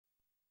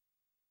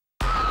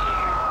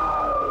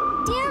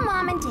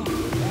comment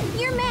in.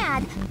 You're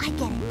mad, I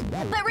get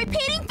it. But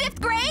repeating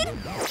 5th grade? On Earth?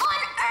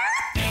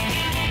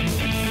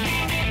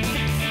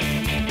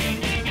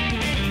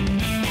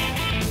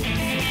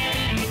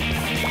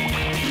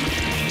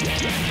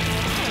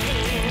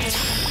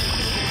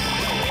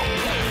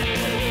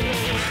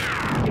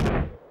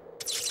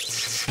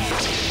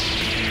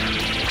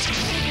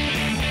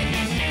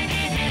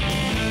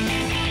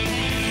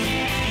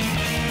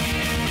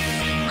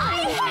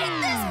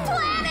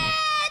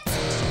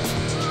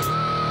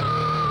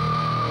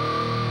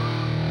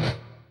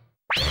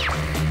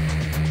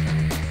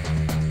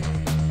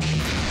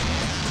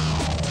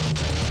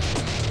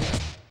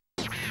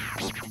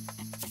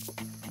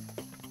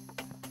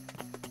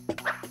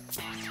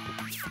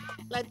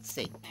 Let's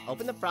see.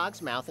 Open the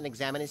frog's mouth and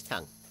examine his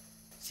tongue.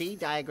 See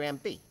diagram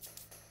B.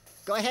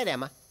 Go ahead,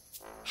 Emma.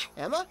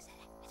 Emma?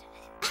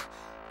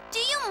 Do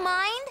you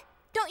mind?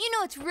 Don't you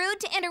know it's rude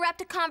to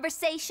interrupt a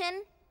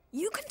conversation?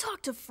 You can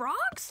talk to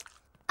frogs?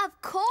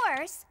 Of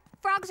course.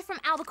 Frogs are from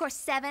Albacore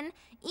 7.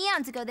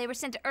 Eons ago, they were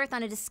sent to Earth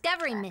on a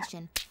discovery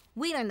mission.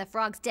 We learned the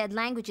frog's dead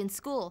language in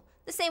school,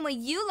 the same way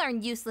you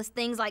learn useless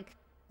things like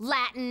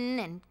Latin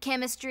and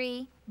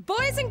chemistry.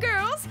 Boys and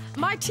girls,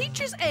 my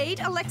teacher's aide,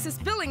 Alexis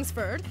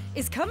Billingsford,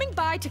 is coming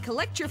by to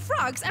collect your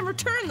frogs and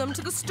return them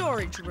to the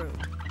storage room.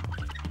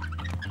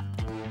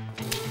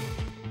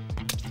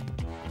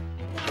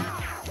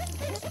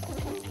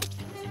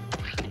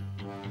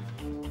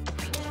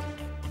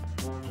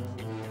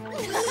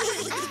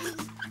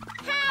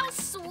 How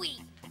sweet!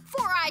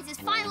 Four Eyes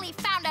has finally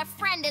found a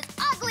friend as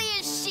ugly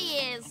as she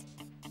is.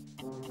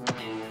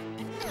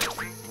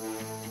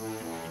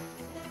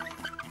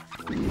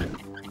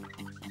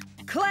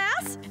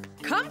 Class,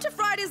 come to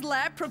Friday's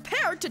lab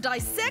prepared to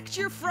dissect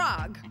your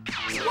frog.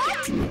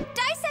 What?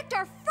 Dissect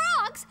our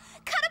frogs?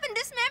 Cut up and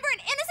dismember an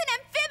innocent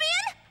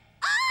amphibian?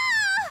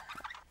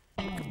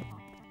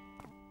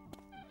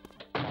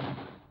 Ah!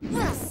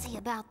 We'll see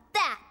about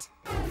that.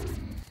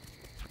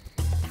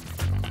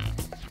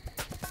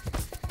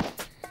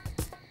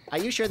 Are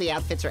you sure the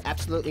outfits are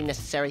absolutely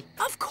necessary?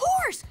 Of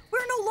course!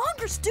 We're no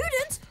longer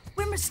students.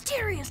 We're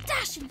mysterious,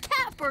 dashing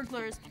cat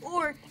burglars.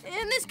 Or,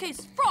 in this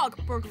case, frog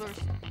burglars.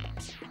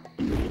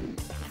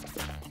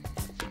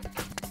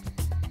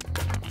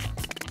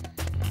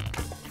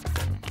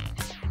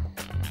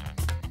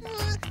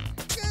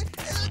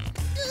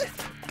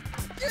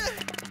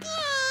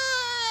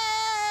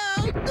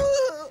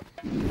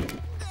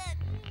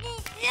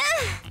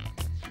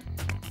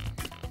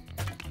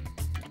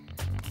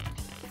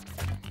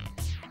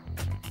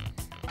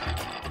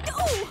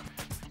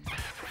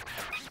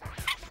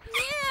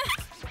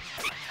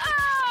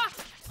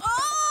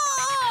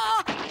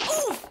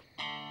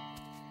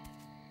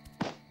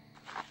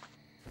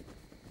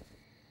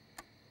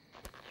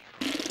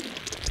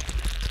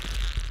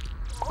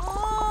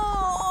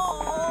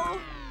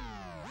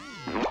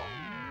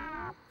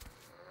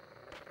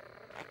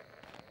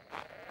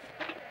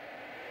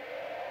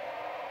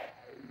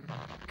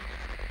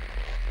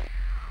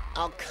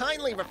 I'll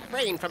kindly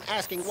refrain from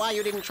asking why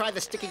you didn't try the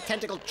sticky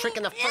tentacle trick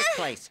in the first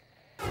place.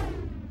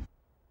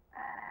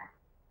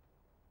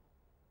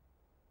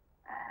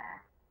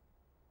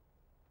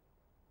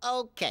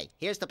 Okay,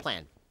 here's the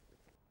plan.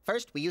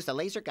 First, we use the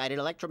laser-guided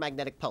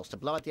electromagnetic pulse to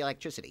blow out the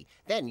electricity.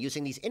 Then,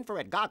 using these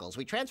infrared goggles,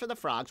 we transfer the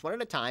frogs one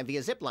at a time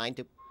via zip line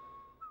to...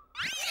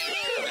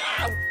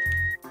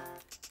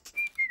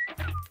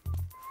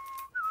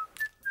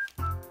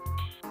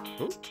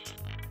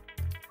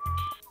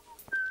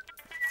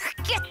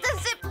 Forget the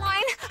zip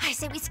line! I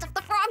say we stuff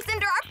the frogs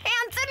into our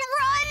pants and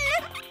run!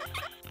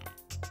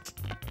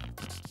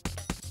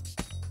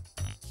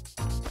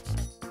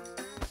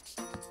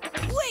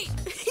 Wait!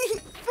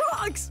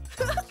 Frogs!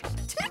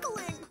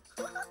 Tickling!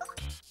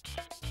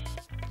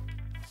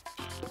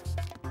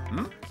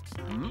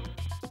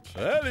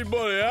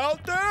 Anybody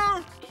out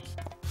there?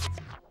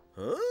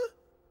 Huh?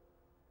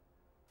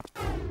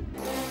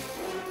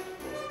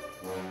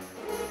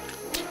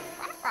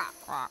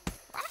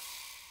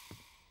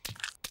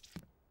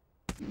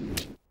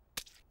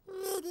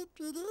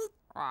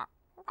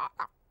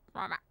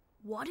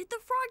 What did the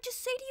frog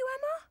just say to you,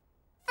 Emma?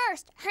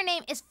 First, her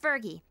name is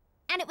Fergie.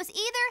 And it was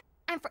either,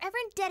 I'm forever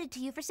indebted to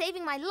you for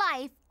saving my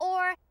life,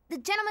 or the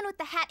gentleman with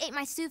the hat ate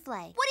my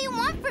souffle. What do you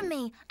want from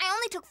me? I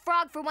only took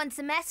frog for 1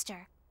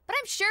 semester. But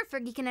I'm sure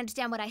Fergie can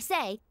understand what I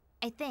say.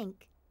 I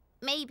think.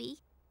 Maybe.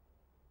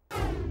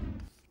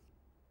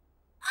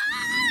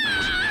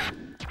 Ah!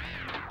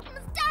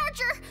 Miss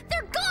Dowager!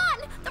 They're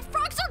gone! The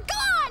frogs are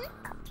gone!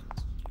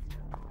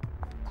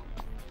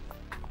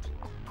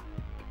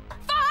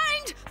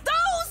 Find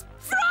those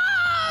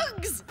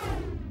frogs!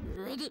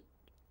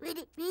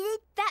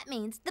 That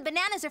means the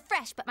bananas are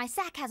fresh, but my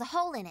sack has a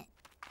hole in it.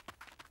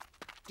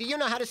 Do you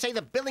know how to say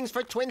the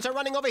Billingsford twins are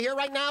running over here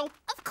right now?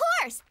 Of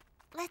course!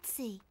 Let's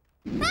see.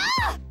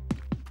 Ah!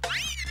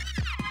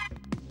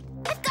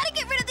 I've got to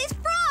get rid of these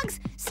frogs!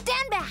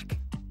 Stand back!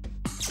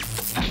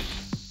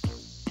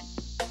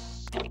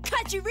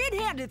 Caught you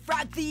red-handed,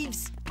 frog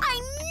thieves! I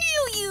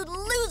knew you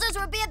losers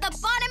would be at the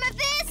bottom of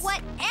this!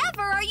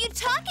 Whatever are you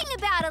talking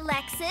about,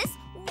 Alexis?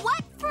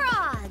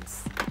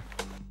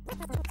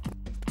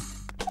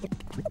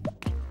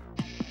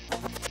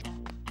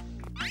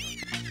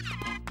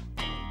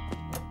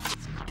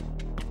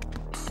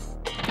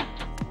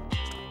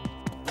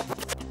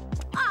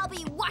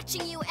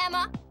 watching you,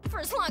 Emma. For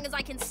as long as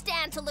I can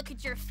stand to look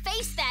at your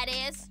face, that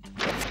is.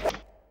 Mission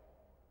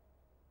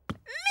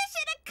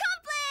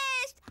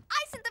accomplished!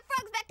 I sent the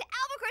frogs back to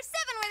Albacore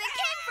 7 where they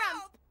came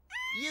from.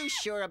 You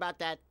sure about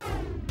that?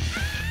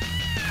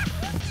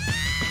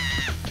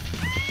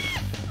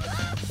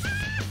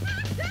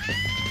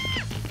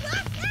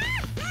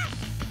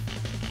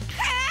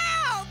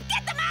 Help!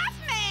 Get them off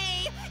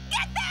me!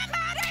 Get them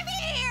out of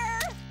here!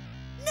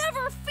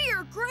 Never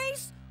fear,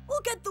 Grace.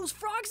 We'll get those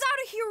frogs out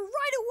of here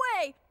right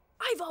away.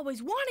 I've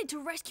always wanted to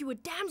rescue a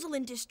damsel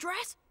in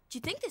distress. Do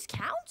you think this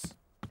counts?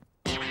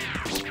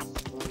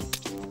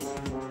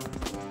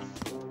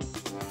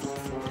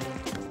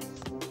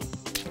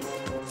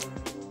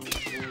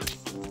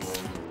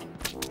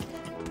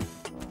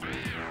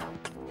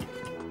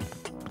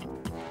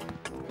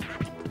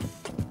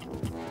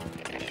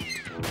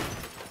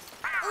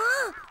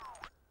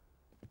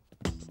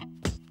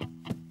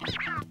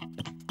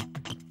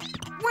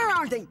 Where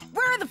are they?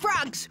 Where are the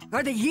frogs?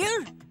 Are they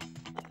here?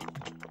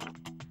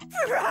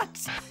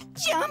 Frogs!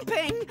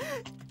 Jumping!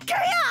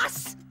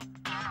 Chaos!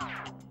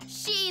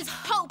 She's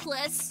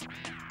hopeless.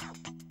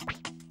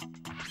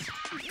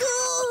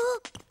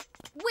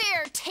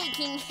 We're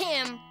taking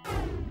him.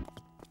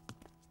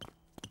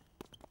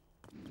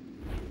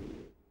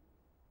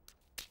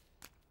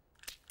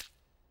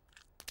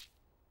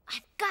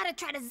 I've got to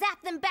try to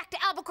zap them back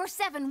to Albacore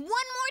 7 one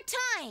more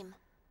time.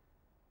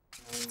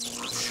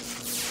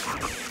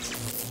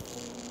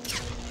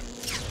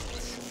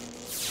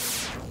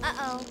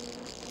 Uh-oh.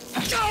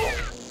 Skylar?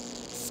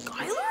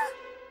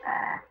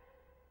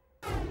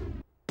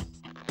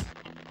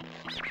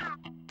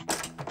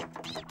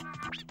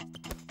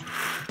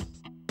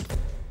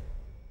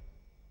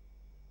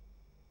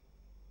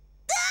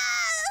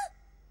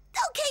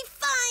 Okay,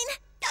 fine.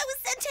 I was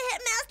sent to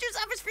Headmaster's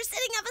office for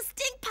setting off a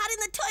stink pot in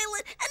the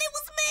toilet, and it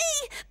was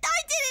me.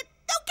 I did it.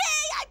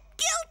 Okay, I'm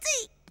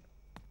guilty.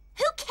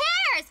 Who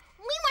cares?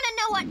 We want to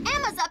know what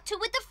Emma's up to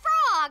with the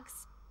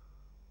frogs.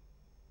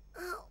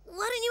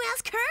 Why don't you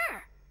ask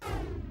her?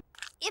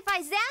 If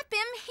I zap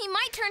him, he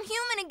might turn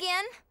human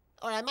again.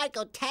 Or I might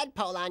go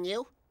tadpole on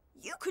you.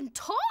 You can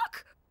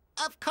talk?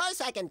 Of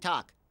course I can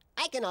talk.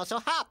 I can also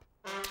hop.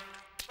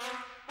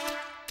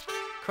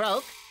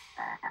 Croak.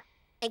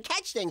 And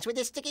catch things with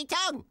his sticky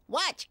tongue.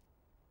 Watch.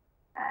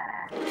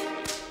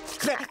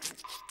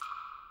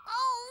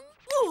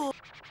 Oh.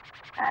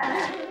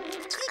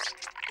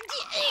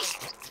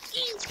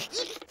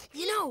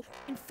 You know,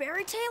 in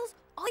fairy tales,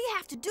 all you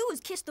have to do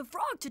is kiss the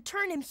frog to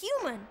turn him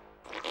human.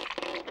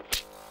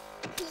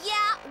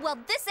 Yeah, well,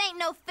 this ain't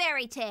no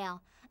fairy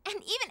tale. And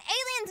even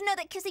aliens know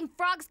that kissing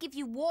frogs give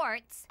you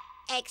warts.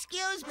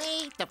 Excuse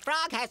me. The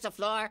frog has the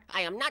floor.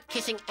 I am not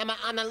kissing Emma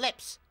on the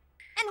lips.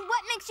 And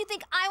what makes you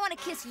think I want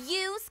to kiss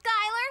you,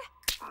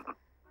 Skylar?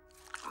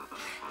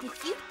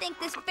 If you think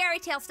this fairy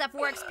tale stuff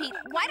works, Pete,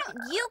 why don't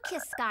you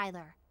kiss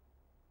Skylar?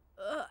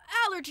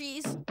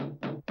 Allergies.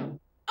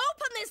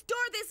 Open this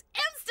door this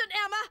instant,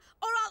 Emma,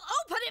 or I'll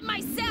open it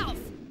myself.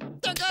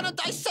 They're gonna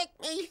dissect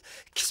me.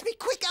 Kiss me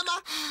quick,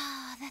 Emma.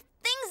 The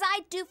things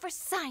I do for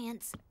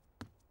science.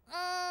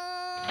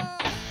 I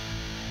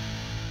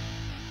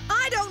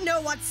don't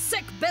know what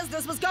sick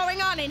business was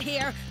going on in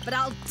here, but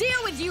I'll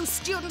deal with you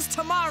students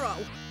tomorrow,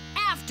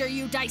 after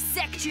you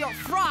dissect your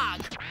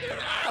frog.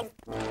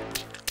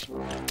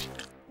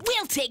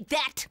 We'll take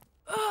that.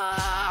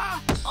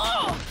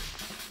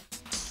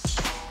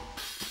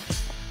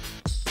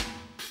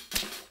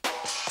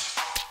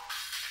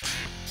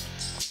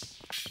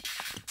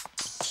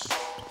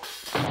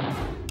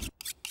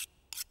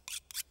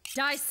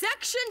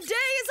 Dissection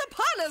day is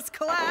upon us,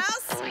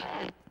 class.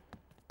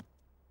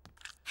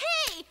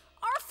 Hey,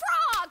 our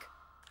frog!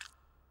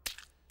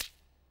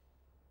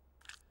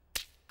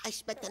 I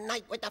spent the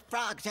night with the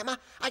frogs, Emma.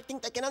 I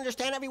think they can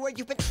understand every word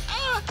you've been...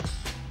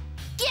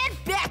 Get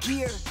back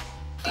here!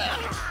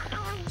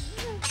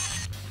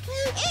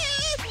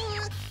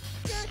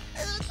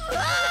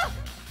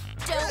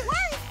 Don't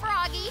worry,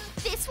 Froggy.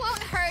 This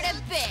won't hurt a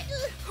bit.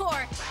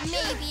 Or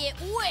maybe it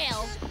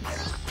will.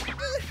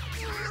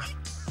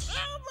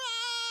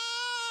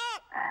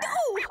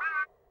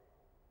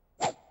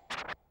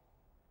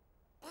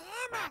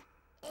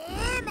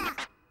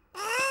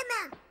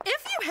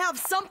 If you have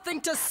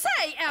something to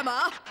say,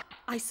 Emma,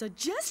 I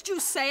suggest you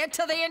say it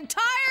to the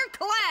entire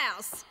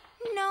class.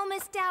 No,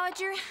 Miss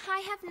Dowager, I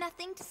have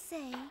nothing to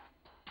say.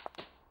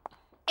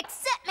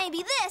 Except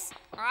maybe this.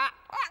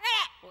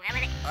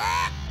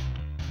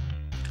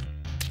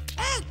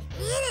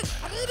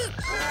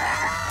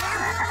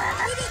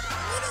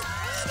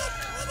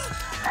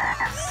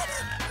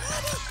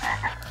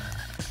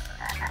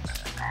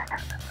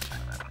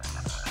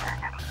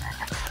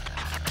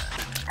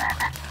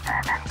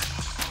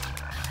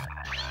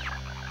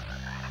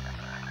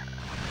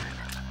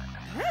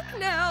 Heck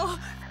now.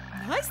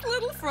 Nice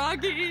little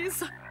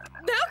froggies.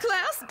 Now,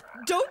 class,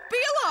 don't be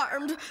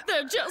alarmed.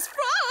 They're just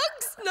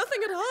frogs.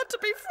 Nothing at all to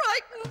be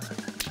frightened.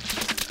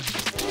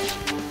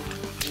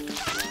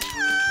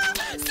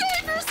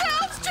 Save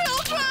yourselves,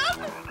 children!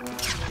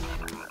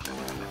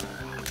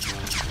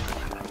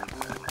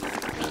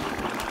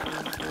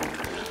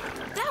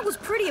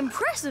 pretty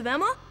impressive,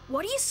 Emma.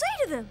 What do you say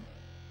to them?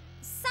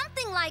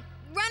 Something like,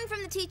 run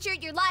from the teacher,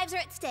 your lives are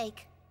at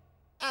stake.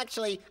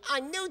 Actually,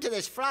 I'm new to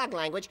this frog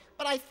language,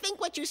 but I think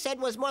what you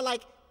said was more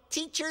like,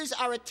 teachers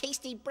are a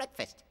tasty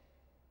breakfast.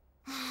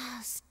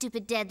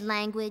 Stupid dead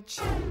language.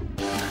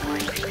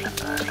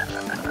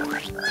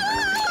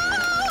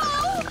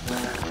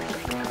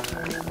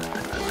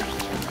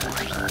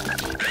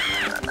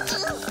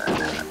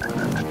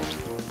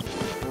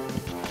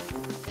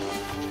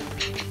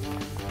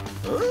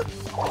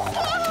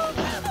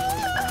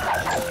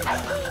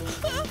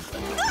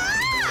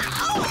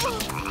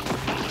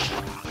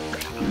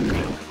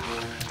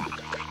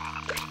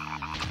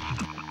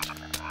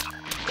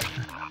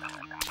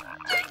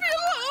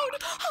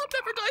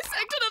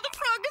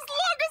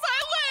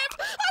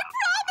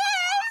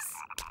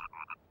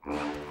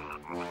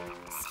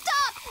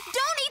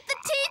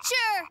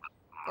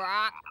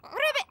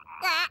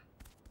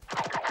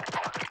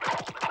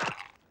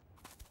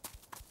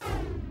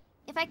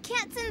 If I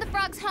can't send the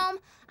frogs home,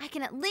 I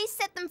can at least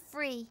set them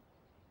free.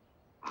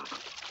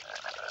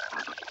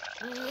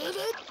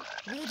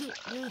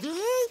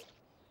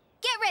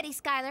 Get ready,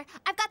 Skylar.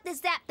 I've got this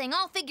zap thing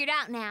all figured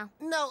out now.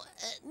 No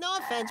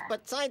offense,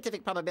 but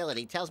scientific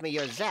probability tells me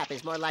your zap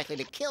is more likely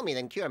to kill me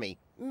than cure me.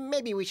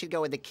 Maybe we should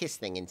go with the kiss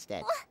thing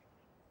instead.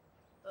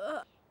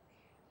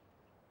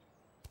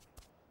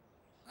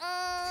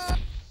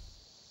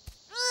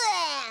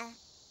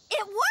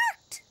 It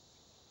worked!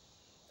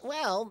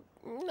 Well,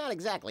 not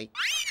exactly.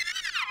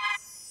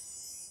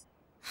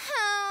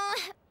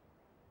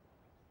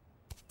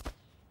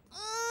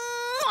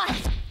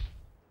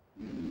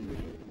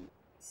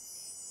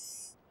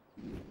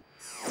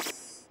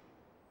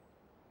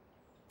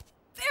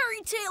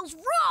 Fairy tales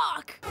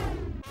rock!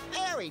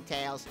 Fairy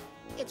tales?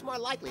 It's more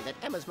likely that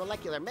Emma's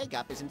molecular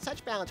makeup is in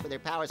such balance with her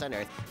powers on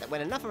Earth that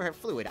when enough of her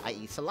fluid,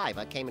 i.e.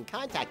 saliva, came in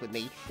contact with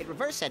me, it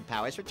reversed said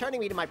powers, returning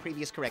me to my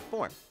previous correct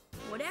form.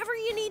 Whatever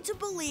you need to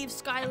believe,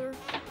 Skylar.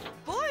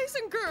 Boys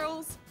and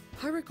girls,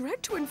 I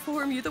regret to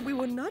inform you that we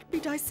will not be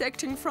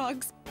dissecting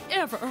frogs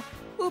ever.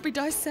 We'll be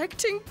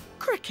dissecting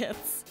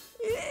crickets.